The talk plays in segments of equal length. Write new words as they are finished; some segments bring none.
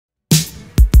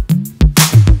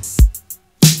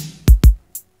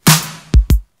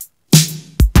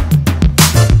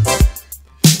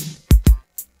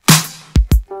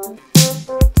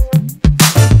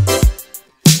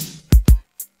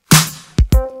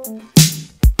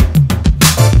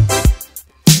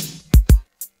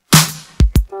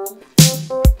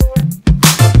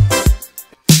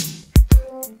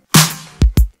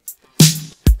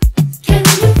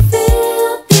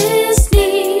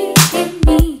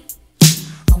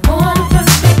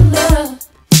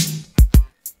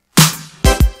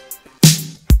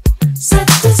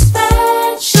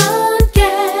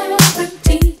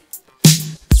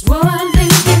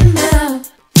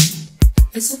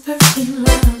It's a perfect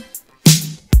love.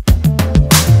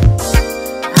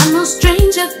 I'm no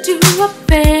stranger to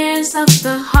affairs of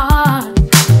the heart.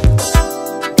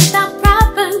 Without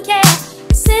proper care,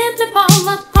 simply fall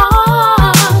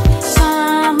apart.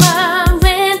 Summer,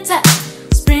 winter,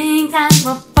 springtime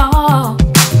or fall.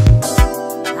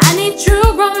 I need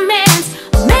true romance,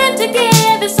 a man to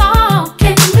give us all.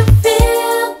 Can you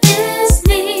feel this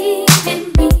need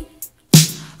in me?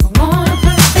 I want a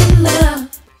perfect love.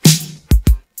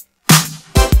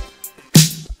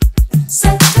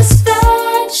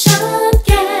 Satisfaction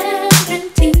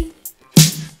guaranteed.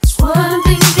 It's what I'm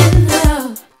thinking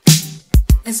of.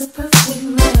 It's a perfect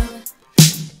love.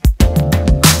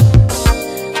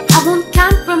 I won't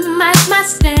compromise my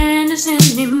standards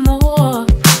anymore.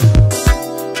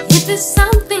 If there's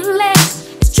something less,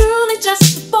 it's truly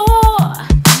just a bore.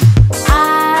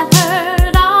 I've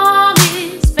heard all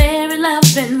is very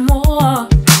love and more,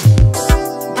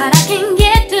 but I can't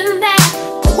get to that.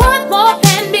 I want more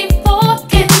than before.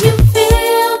 Can you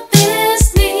feel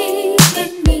this need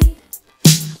in me?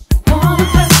 I want a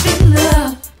perfect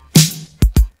love.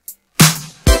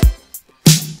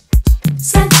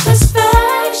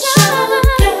 Satisfaction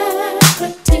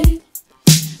guaranteed.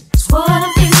 It's what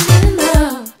I'm thinking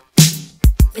of.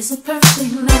 It's a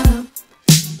perfect love.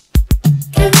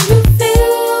 Can you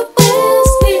feel this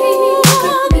need?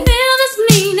 Feel this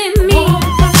need in me? I want a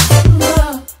perfect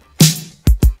love.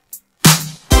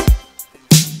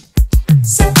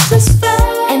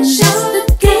 Satisfaction. And just the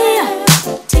care.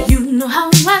 You know how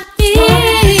I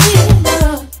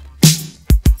feel.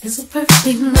 It's a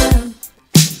perfect love.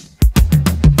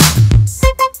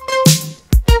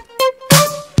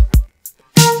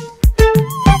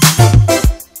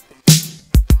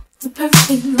 The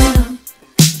perfect love.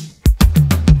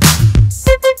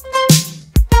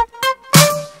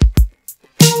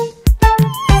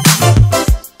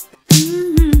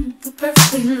 The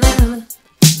perfect love.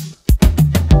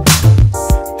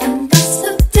 And that's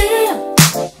the deal.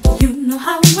 You know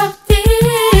how I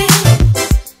feel.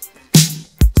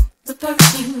 The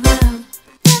perfect love.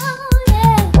 Oh,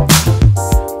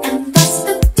 yeah. And that's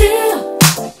the deal.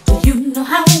 You know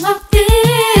how I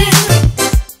feel.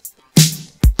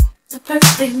 The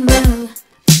perfect love.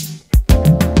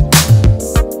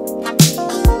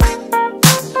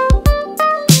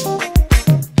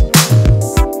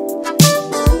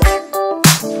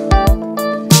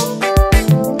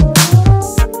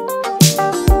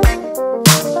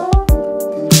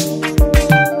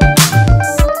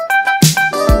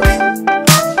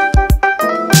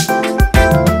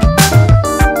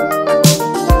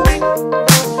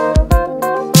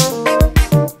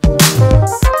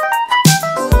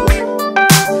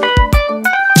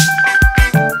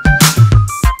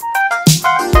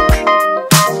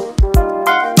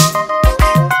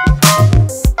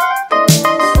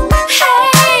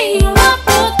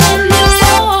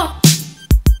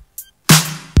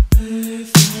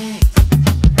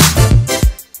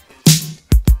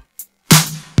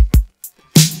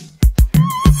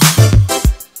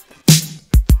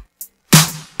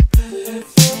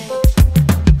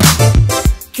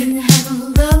 Can you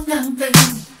handle love now, baby?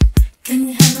 Can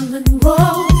you handle it?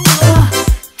 Whoa,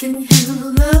 can you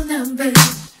handle love now, baby?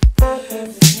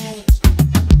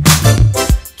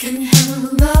 Can you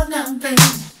handle love now, baby?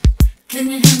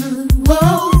 Can you handle